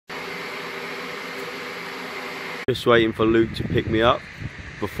Just waiting for Luke to pick me up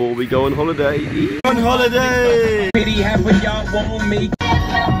before we go on holiday. On holiday!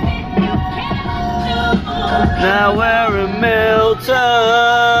 Now we're in Milton!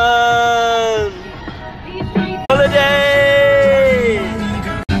 Holiday!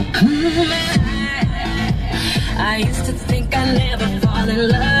 I used to think I'd never fall in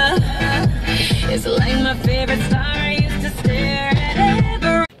love. It's like my favorite star I used to stare at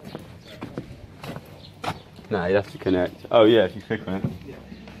ever. Nah, you have to connect. Oh yeah, if you click on it.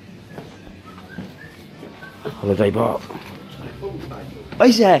 Holiday Park. Oh,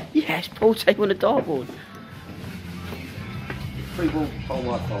 is there? Yes, pool table on the dartboard. Free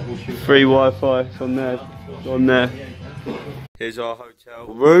Wi-Fi. Free Wi-Fi. It's on there. It's on there. Here's our hotel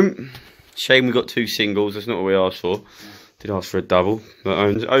room. Shame we got 2 singles. That's not what we asked for. Did ask for a double.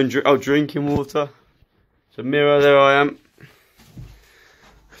 But drinking water. It's a mirror. There I am.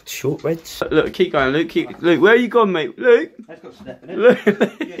 Short reds. Look, keep going, Luke. Luke, where are you gone, mate? Luke. That's got step in it.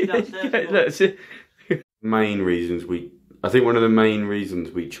 Look. Main reasons I think one of the main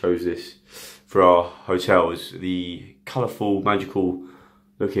reasons we chose this for our hotel is the colourful, magical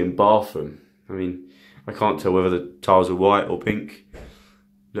looking bathroom. I mean, I can't tell whether the tiles are white or pink.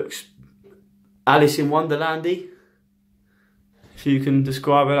 Looks Alice in Wonderlandy, if you can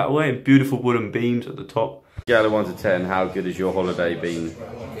describe it that way. And beautiful wooden beams at the top. Scale of 1 to 10, how good has your holiday been?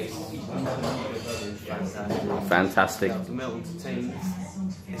 Fantastic. Milton to Keynes.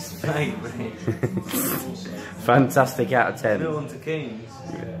 It's favourite. Fantastic out of 10. Milton to Keynes.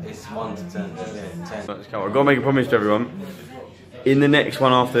 It's 1 to 10. Yeah, 10. Let's go. I've got to make a promise to everyone. In the next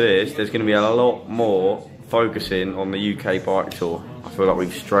one after this, there's going to be a lot more focusing on the UK bike tour. I feel like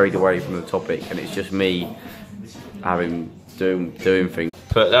we've strayed away from the topic, and it's just me doing things.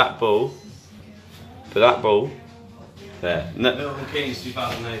 Put that ball there. No. Milton Keynes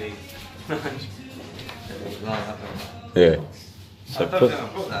 2018. Yeah. So I don't think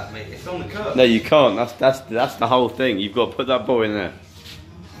I've got that, mate. It's on the curve. No, you can't. That's the whole thing. You've got to put that ball in there.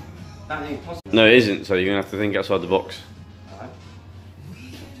 That ain't possible. No, it isn't. So you're gonna have to think outside the box. Alright.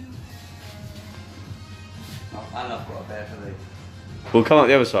 And I've got a bear for these. We'll come up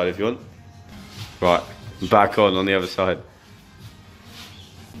the other side if you want. Right, back on the other side.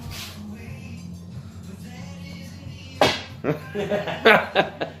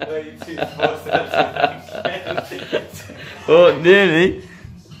 Oh, nearly.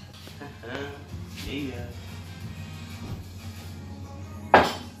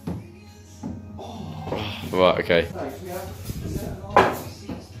 Right, okay.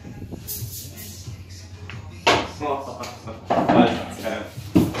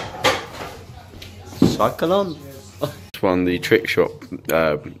 Cycle on. Just won the trick shop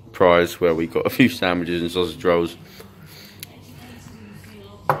prize where we got a few sandwiches and sausage rolls.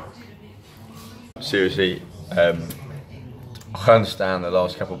 Seriously, I understand the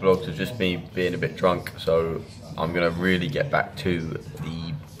last couple of vlogs of just me being a bit drunk, so I'm gonna really get back to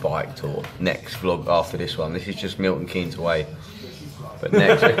the bike tour next vlog after this one. This is just Milton Keynes away, but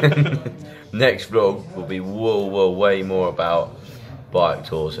next next vlog will be way more about bike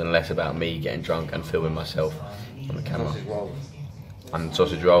tours and less about me getting drunk and filming myself on the camera and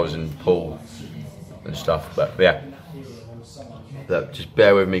sausage rolls and pool and stuff. But yeah, look, just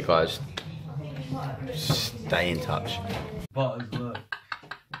bear with me, guys. Stay in touch. Buttons work.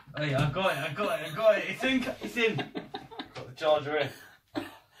 Hey, I got it. It's in. Got the charger in.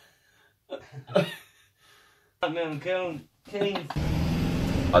 Milton Keynes.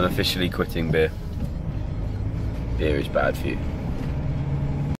 I'm officially quitting beer. Beer is bad for you.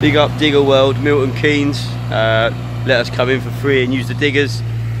 Big up Digger World, Milton Keynes. Let us come in for free and use the diggers.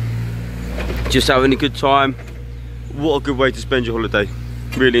 Just having a good time. What a good way to spend your holiday.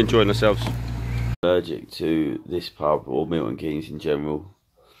 Really enjoying ourselves. Allergic to this pub or Milton Keynes in general.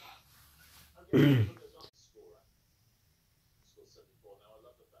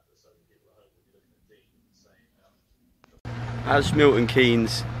 As Milton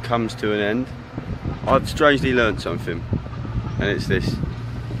Keynes comes to an end, I've strangely learnt something, and it's this: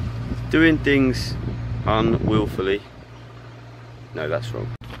 doing things unwillfully. No, that's wrong.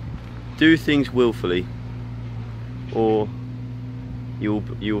 Do things willfully, or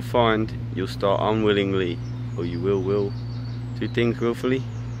you'll find you'll start unwillingly, or you will do things willfully.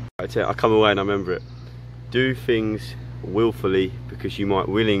 I come away and I remember it. Do things willfully because you might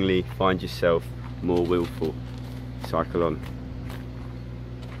willingly find yourself more willful. Cycle on.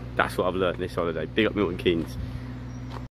 That's what I've learnt this holiday. Big up Milton Keynes.